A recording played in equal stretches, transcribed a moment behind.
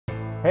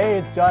Hey,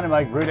 it's John and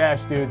Mike,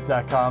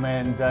 brew-dudes.com,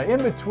 and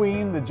in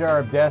between the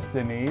Jar of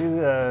Destiny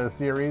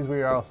series,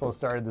 we also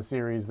started the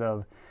series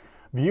of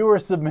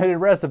viewer-submitted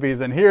recipes,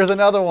 and here's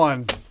another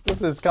one.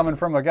 This is coming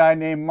from a guy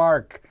named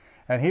Mark,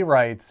 and he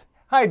writes,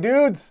 "Hi,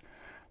 dudes!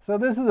 So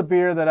this is a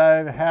beer that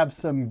I have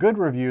some good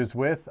reviews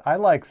with. I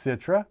like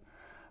Citra,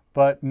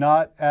 but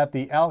not at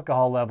the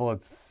alcohol level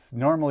it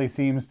normally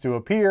seems to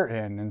appear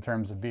in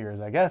terms of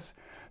beers, I guess.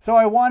 So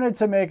I wanted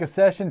to make a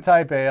session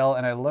type ale,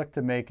 and I looked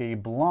to make a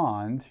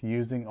blonde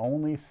using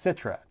only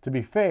Citra. To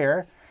be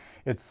fair,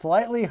 it's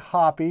slightly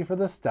hoppy for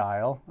the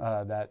style,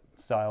 that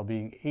style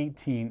being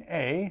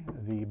 18A,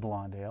 the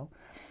blonde ale,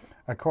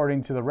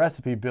 according to the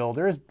recipe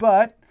builders,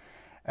 but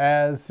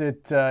as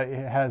it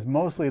has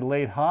mostly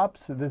late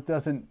hops, this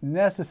doesn't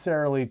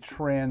necessarily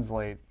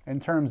translate in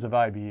terms of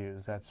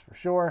IBUs, that's for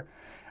sure.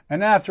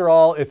 And after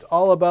all, it's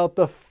all about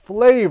the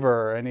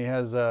flavor, and he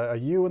has a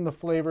U in the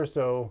flavor,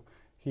 so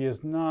he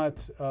is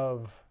not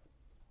of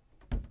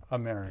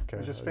America.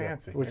 Which is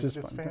fancy. Which is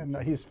just fancy. fancy. No,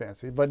 he's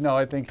fancy. But no,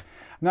 I'm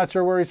not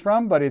sure where he's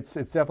from, but it's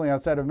definitely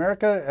outside of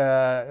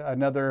America.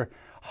 Another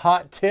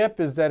hot tip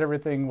is that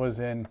everything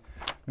was in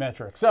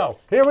metric. So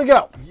here we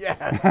go.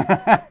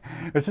 Yes.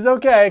 Which is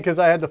okay, because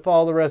I had to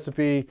follow the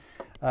recipe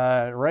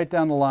right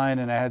down the line,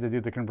 and I had to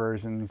do the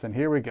conversions, and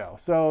here we go.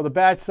 So the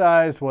batch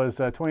size was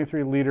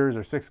 23 liters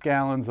or 6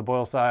 gallons. The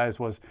boil size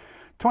was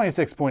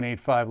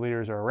 26.85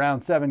 liters or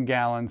around 7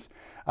 gallons.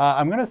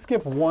 I'm going to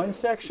skip one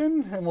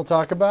section and we'll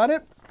talk about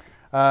it,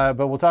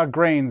 but we'll talk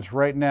grains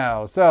right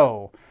now.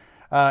 So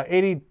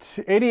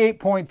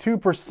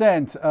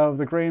 88.2% of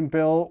the grain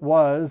bill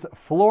was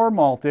floor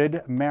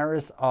malted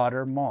Maris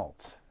Otter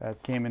malt.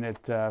 That came in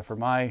at, for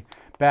my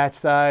batch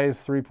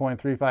size,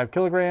 3.35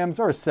 kilograms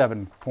or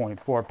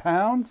 7.4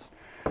 pounds.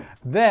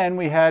 Then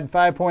we had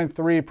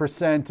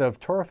 5.3% of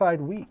torrefied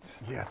wheat.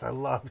 Yes, I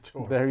love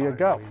torrefied There you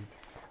go. wheat.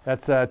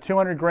 That's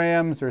 200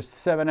 grams or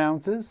 7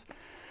 ounces.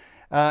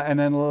 And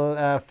then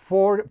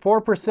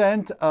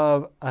 4%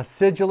 of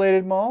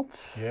acidulated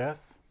malt.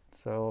 Yes.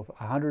 So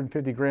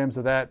 150 grams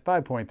of that,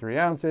 5.3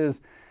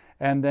 ounces.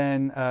 And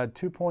then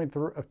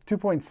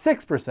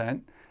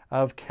 2.6%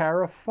 of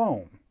cara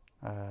foam.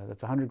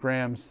 That's 100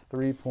 grams,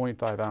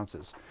 3.5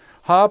 ounces.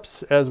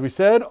 Hops, as we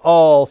said,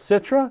 all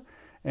Citra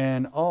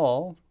and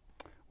all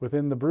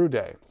within the brew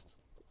day.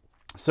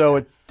 So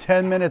at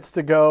 10 minutes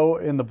to go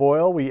in the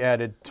boil, we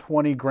added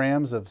 20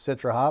 grams of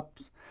Citra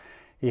hops.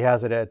 He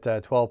has it at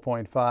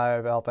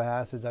 12.5 alpha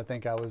acids. I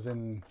think I was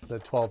in the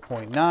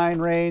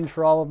 12.9 range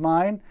for all of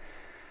mine.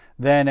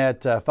 Then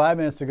at 5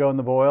 minutes to go in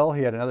the boil,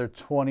 he had another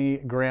 20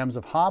 grams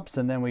of hops,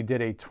 and then we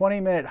did a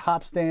 20-minute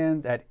hop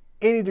stand at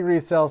 80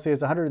 degrees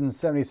Celsius,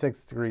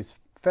 176 degrees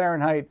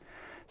Fahrenheit,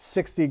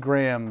 60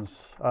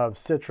 grams of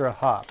Citra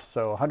hops,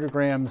 so 100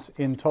 grams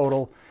in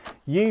total.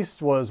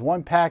 Yeast was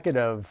 1 packet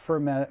of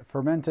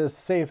Fermentus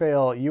Safe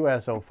Ale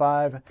US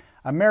 05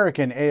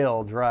 American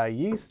Ale dry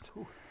yeast.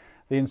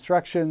 The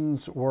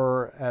instructions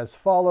were as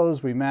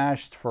follows. We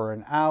mashed for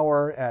an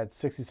hour at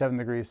 67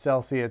 degrees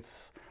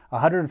Celsius,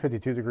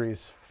 152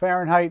 degrees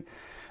Fahrenheit.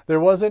 There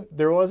was a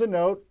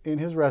note in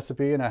his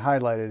recipe, and I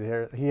highlighted it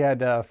here. He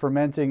had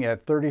fermenting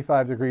at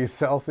 35 degrees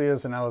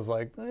Celsius, and I was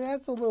like,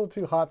 that's a little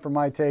too hot for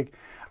my take.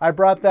 I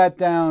brought that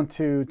down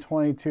to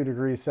 22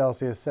 degrees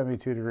Celsius,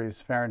 72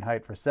 degrees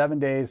Fahrenheit for 7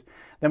 days.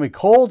 Then we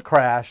cold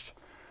crashed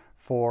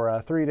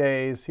for 3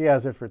 days. He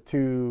has it for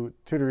 2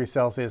 degrees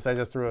Celsius. I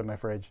just threw it in my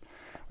fridge.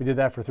 We did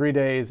that for 3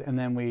 days, and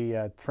then we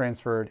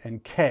transferred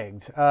and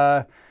kegged.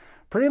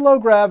 Pretty low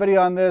gravity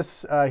on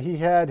this. He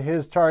had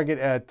his target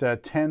at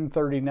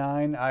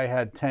 1039. I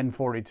had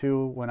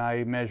 1042 when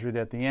I measured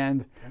at the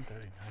end.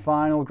 1039.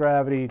 Final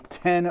gravity,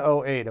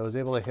 1008. I was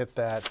able to hit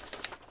that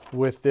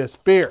with this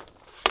beer.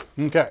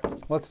 Okay,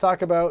 let's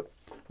talk about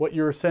what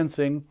you're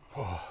sensing.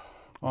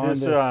 On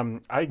This,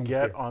 this. I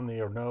get on the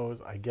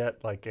nose, I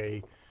get like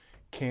a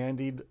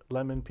candied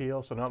lemon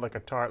peel. So not like a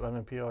tart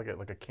lemon peel, I get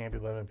like a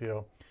candied lemon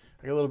peel.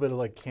 I get a little bit of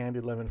like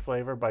candied lemon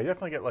flavor, but I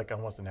definitely get like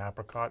almost an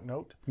apricot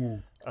note,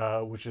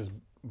 which is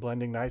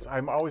blending nice.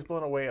 I'm always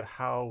blown away at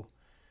how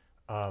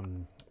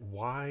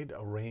wide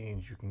a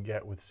range you can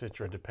get with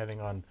Citra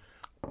depending on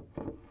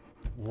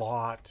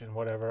lot and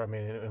whatever. I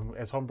mean,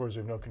 as homebrewers, we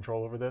have no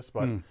control over this,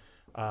 but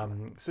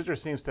Citra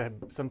seems to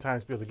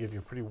sometimes be able to give you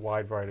a pretty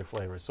wide variety of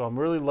flavors. So I'm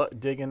really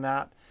digging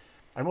that.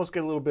 I almost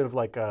get a little bit of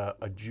like a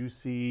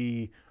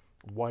juicy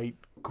white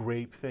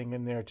grape thing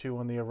in there too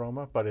on the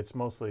aroma, but it's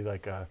mostly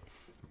like a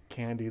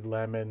candied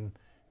lemon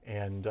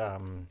and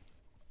the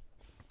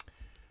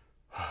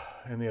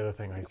other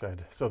thing I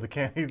said. So the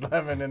candied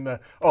lemon and a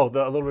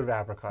little bit of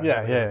apricot.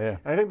 Yeah. And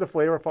I think the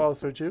flavor follows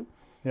through too.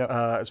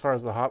 Yeah. As far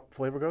as the hop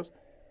flavor goes.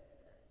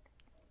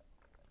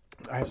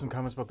 I have some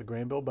comments about the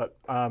grain bill, but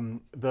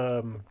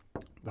the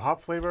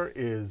hop flavor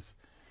is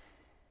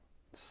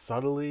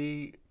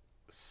subtly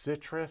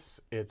citrus.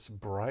 It's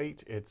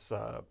bright. It's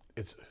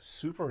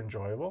super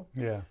enjoyable.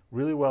 Yeah.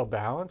 Really well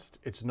balanced.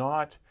 It's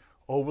not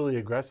overly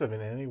aggressive in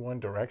any one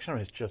direction.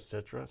 It's just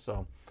Citra.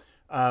 So,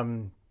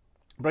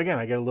 but again,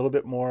 I get a little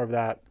bit more of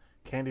that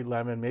candied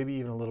lemon, maybe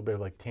even a little bit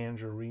of like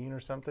tangerine or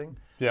something.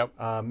 Yep.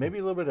 Maybe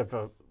a little bit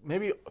of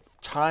maybe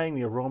tying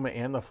the aroma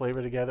and the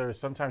flavor together.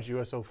 Sometimes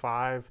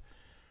USO5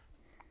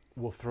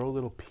 will throw a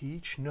little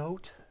peach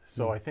note.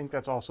 So I think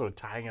that's also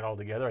tying it all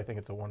together. I think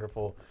it's a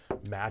wonderful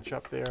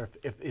matchup there,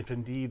 if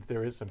indeed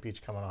there is some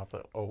peach coming off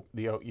the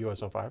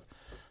USO5.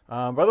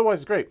 But otherwise,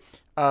 it's great.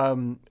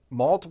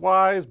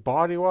 Malt-wise,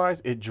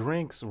 body-wise, it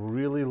drinks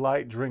really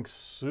light, drinks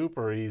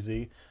super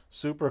easy,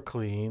 super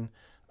clean.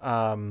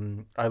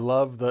 I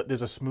love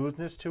there's a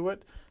smoothness to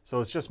it. So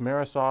it's just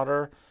Maris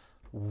Otter,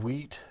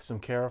 wheat, some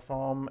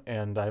carafoam,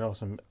 and I know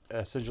some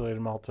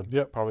acidulated malt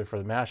probably for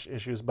the mash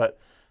issues. But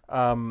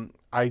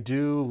I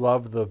do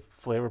love the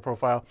flavor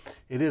profile.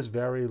 It is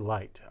very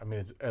light. I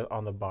mean, it's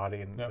on the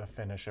body and the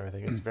finish,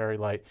 everything. It's very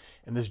light.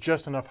 And there's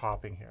just enough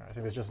hopping here. I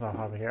think there's just enough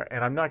hopping here.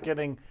 And I'm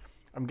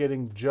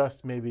getting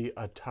just maybe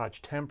a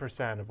touch,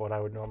 10% of what I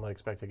would normally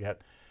expect to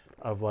get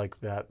of like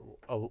that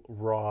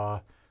raw,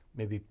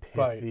 maybe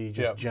pithy,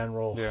 just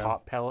general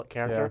hop pellet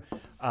character,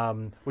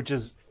 which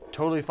is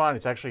totally fine.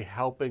 It's actually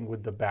helping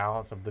with the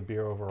balance of the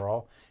beer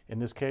overall in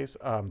this case.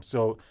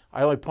 So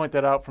I only point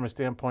that out from a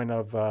standpoint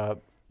of,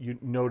 you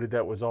noted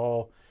that was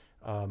all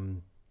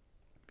on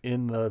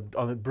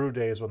the brew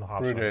days when the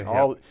hops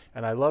were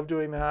and I love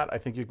doing that. I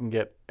think you can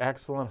get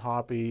excellent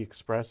hoppy,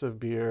 expressive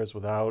beers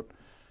without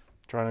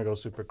trying to go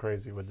super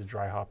crazy with the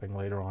dry hopping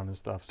later on and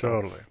stuff. So,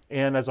 Totally.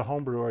 And as a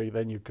home brewer,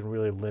 then you can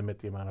really limit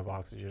the amount of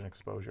oxygen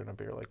exposure in a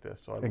beer like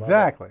this. So I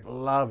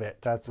love it.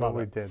 That's what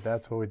we did.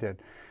 That's what we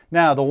did.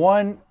 Now, the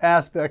one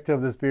aspect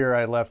of this beer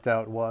I left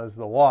out was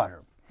the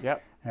water.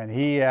 Yep. And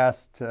he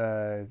asked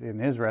in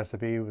his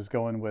recipe, he was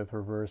going with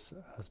reverse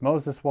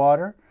osmosis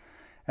water.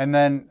 And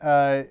then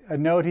a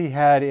note he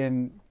had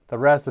in the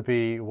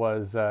recipe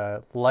was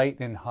light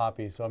and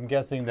hoppy. So I'm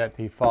guessing that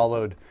he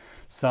followed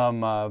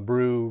some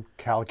brew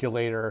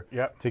calculator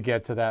to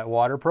get to that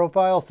water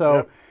profile.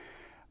 So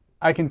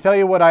I can tell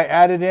you what I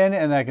added in,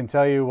 and I can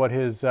tell you what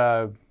his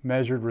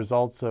measured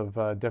results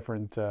of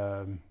different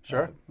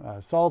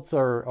salts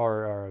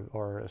or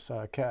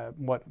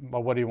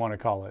what do you want to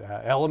call it?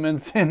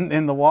 Elements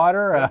in the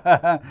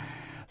water.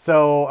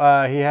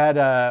 So he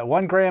had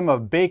 1 gram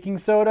of baking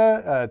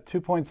soda,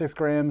 2.6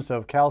 grams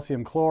of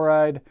calcium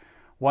chloride,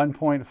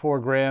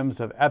 1.4 grams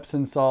of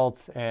Epsom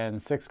salts,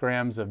 and 6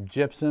 grams of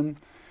gypsum.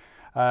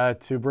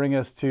 To bring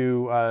us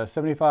to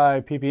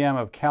 75 ppm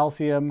of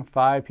calcium,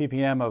 5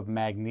 ppm of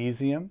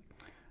magnesium.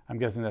 I'm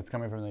guessing that's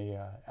coming from the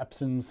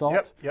Epsom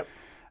salt.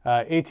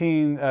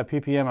 18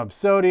 ppm of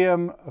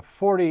sodium,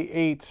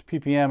 48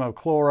 ppm of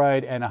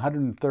chloride, and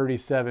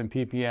 137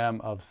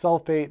 ppm of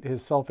sulfate.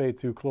 His sulfate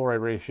to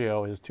chloride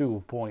ratio is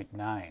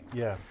 2.9.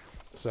 Yeah.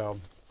 So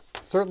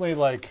certainly,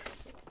 like,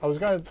 I was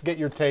going to get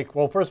your take.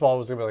 Well, first of all, I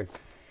was going to be like,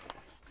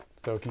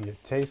 so can you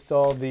taste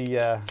all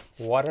the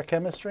water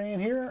chemistry in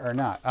here or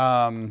not?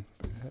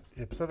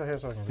 Set that here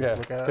so I can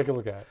look at it. Take a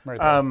look at it. Right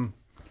there.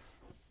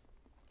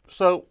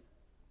 So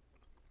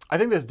I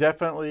think there's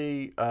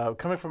definitely,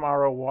 coming from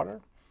RO water,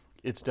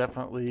 it's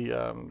definitely,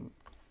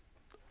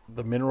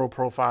 the mineral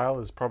profile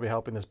is probably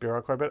helping this beer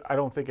out quite a bit. I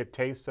don't think it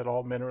tastes at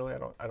all minerally.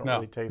 I don't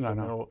really taste the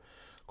mineral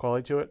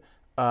quality to it.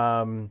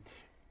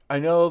 I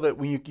know that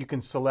when you can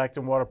select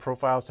in water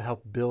profiles to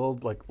help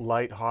build like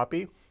light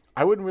hoppy,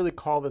 I wouldn't really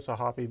call this a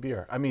hoppy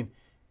beer. I mean,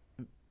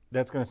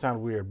 that's going to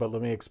sound weird, but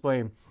let me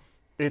explain.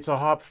 It's a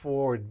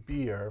hop-forward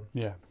beer.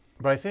 Yeah.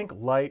 But I think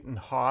light and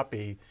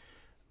hoppy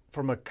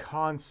from a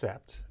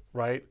concept,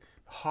 right?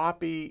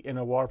 Hoppy in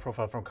a water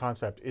profile from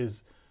concept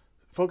is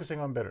focusing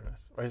on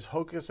bitterness, right? It's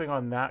focusing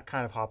on that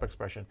kind of hop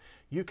expression.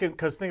 You can,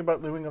 because think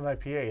about New England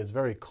IPA, it's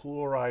very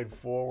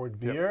chloride-forward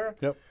beer,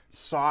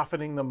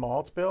 softening the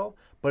malt bill,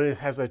 but it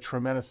has a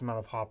tremendous amount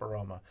of hop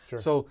aroma. Sure.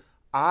 So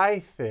I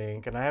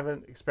think, and I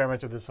haven't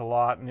experimented with this a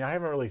lot, and I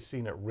haven't really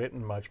seen it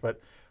written much,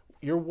 but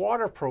your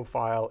water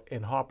profile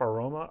and hop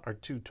aroma are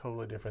two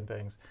totally different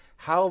things.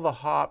 How the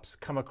hops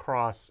come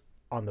across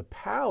on the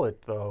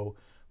palate, though,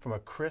 from a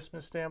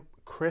crispness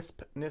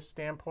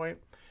standpoint,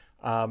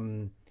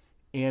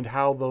 and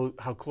how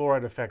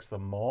chloride affects the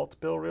malt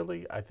bill,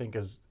 really, I think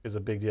is a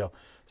big deal.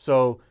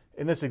 So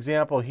in this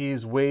example,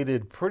 he's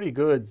weighted pretty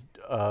good.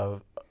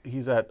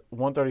 He's at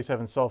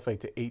 137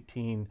 sulfate to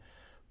 18.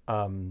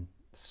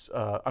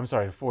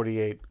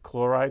 48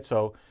 chloride.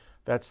 So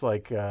that's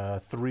like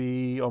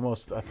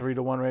almost a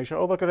 3-to-1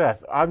 ratio. Oh, look at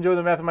that. I'm doing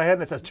the math in my head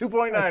and it says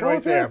 2.9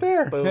 right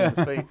there. Boom.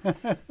 See?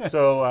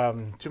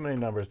 So too many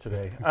numbers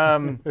today.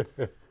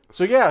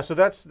 So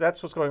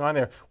that's what's going on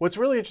there. What's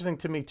really interesting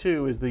to me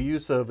too is the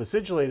use of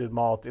acidulated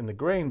malt in the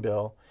grain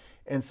bill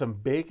and some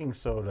baking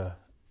soda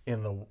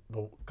in the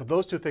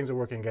those two things are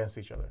working against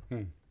each other,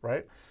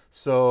 right?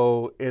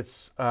 So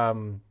it's, I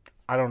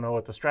don't know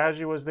what the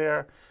strategy was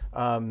there.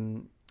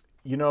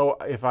 You know,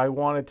 if I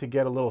wanted to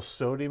get a little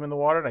sodium in the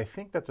water, and I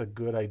think that's a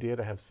good idea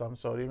to have some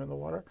sodium in the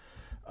water.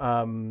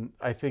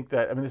 I think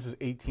that, I mean, this is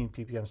 18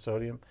 ppm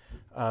sodium.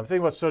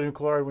 Think about sodium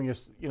chloride when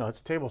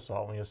it's table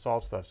salt when you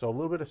salt stuff. So a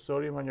little bit of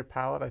sodium on your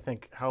palate, I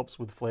think, helps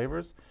with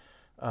flavors.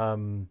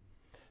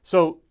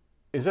 So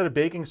instead of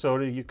baking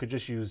soda, you could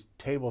just use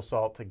table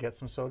salt to get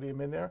some sodium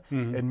in there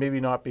and maybe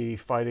not be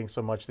fighting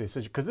so much the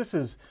acidity. Because this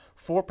is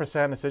 4%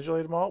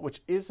 acidulated malt,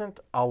 which isn't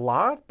a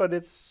lot, but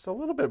it's a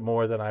little bit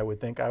more than I would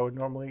think I would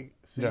normally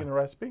see in a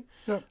recipe.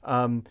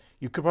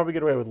 You could probably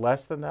get away with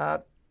less than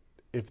that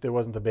if there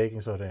wasn't the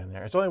baking soda in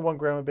there. It's only 1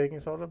 gram of baking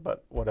soda,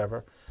 but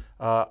whatever.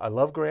 I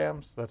love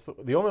grams. That's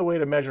the only way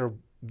to measure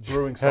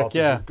brewing salt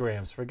is with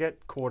grams.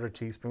 Forget quarter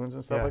teaspoons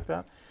and stuff like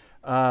that.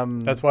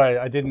 That's why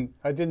I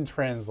didn't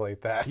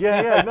translate that.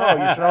 No,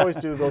 you should always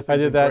do those things. I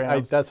did in that.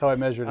 grams. That's how I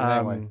measured it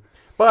anyway.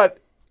 But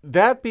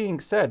that being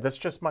said, that's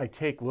just my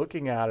take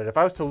looking at it. If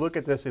I was to look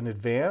at this in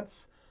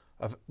advance,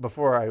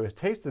 before I was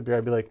tasted the beer,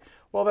 I'd be like,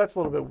 well, that's a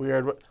little bit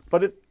weird.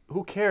 But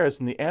who cares?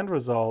 In the end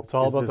result, it's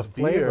all about the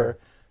flavor.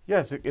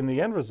 Yes, in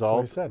the end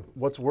result,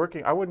 what's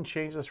working, I wouldn't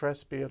change this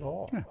recipe at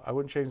all. I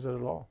wouldn't change it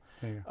at all.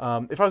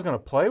 If I was going to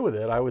play with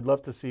it, I would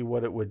love to see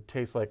what it would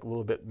taste like a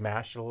little bit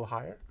mashed a little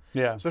higher.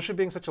 Yeah. Especially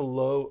being such a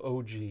low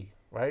OG,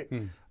 right?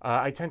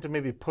 I tend to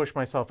maybe push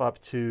myself up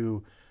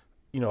to,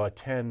 a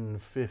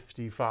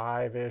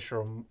 1055-ish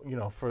or,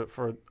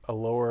 for a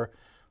lower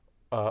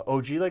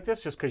OG like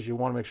this, just because you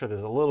want to make sure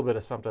there's a little bit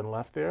of something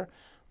left there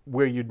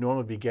where you'd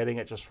normally be getting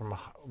it just from a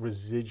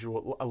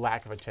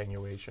lack of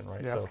attenuation,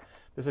 right? So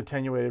this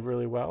attenuated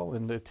really well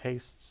and it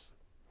tastes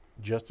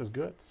just as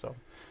good, so.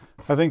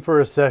 I think for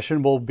a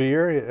sessionable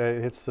beer,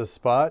 it hits the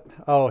spot.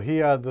 Oh,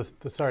 sorry, I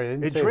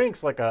didn't say. It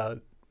drinks like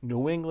a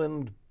New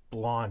England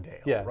blonde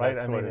ale, right?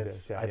 That's what it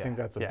is. I think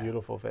that's a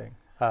beautiful thing.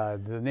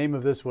 The name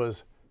of this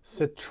was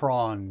Citra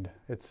Blonde.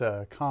 It's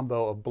a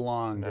combo of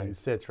blonde and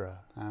citra.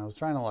 I was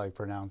trying to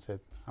pronounce it.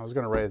 I was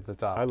going to write it at the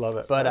top. I love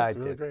it. But I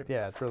did. Great.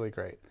 Yeah, it's really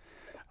great.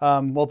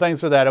 Well,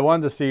 thanks for that. I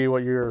wanted to see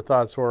what your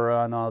thoughts were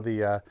on all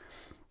the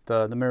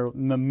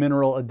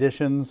mineral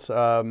additions.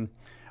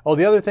 Oh,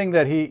 the other thing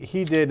that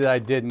he did that I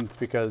didn't,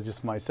 because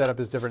just my setup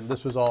is different.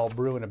 This was all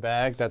brew in a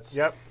bag. That's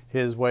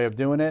his way of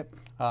doing it.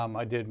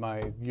 I did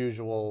my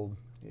usual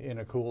in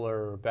a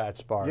cooler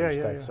batch bars,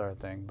 that sort of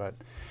thing. But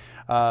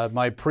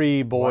my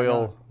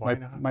pre-boil,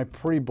 my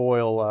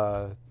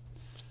pre-boil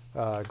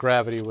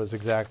gravity was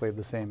exactly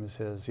the same as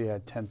his. He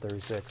had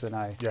 1036, and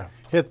I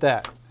hit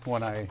that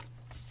when I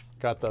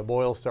got the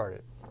boil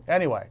started.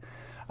 Anyway,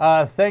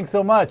 thanks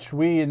so much.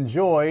 We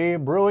enjoy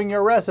brewing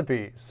your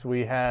recipes.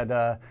 We had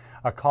a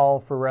call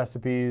for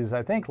recipes,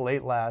 I think,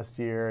 late last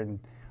year, and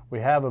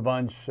we have a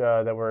bunch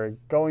that we're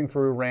going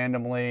through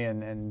randomly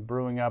and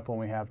brewing up when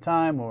we have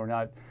time, when we're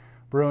not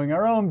brewing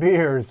our own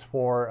beers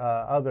for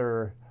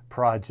other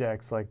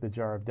projects like the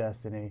Jar of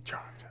Destiny.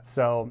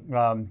 So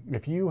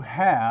if you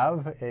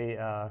have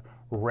a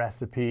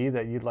recipe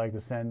that you'd like to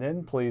send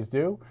in, please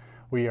do.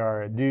 We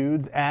are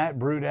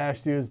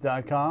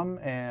dudes@brew-dudes.com,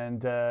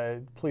 and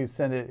please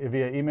send it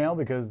via email,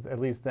 because at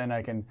least then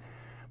I can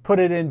put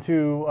it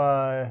into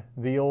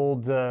the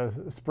old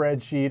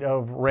spreadsheet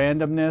of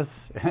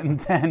randomness, and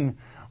then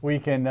we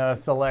can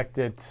select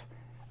it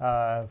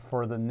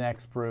for the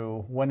next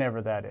brew,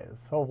 whenever that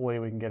is. Hopefully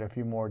we can get a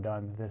few more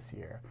done this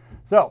year.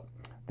 So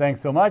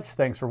thanks so much.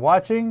 Thanks for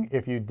watching.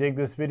 If you dig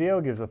this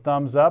video, give us a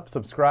thumbs up,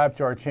 subscribe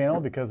to our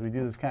channel, because we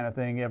do this kind of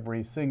thing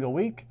every single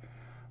week.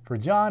 For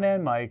John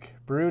and Mike,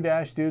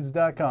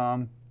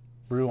 brew-dudes.com,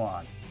 brew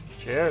on.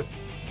 Cheers.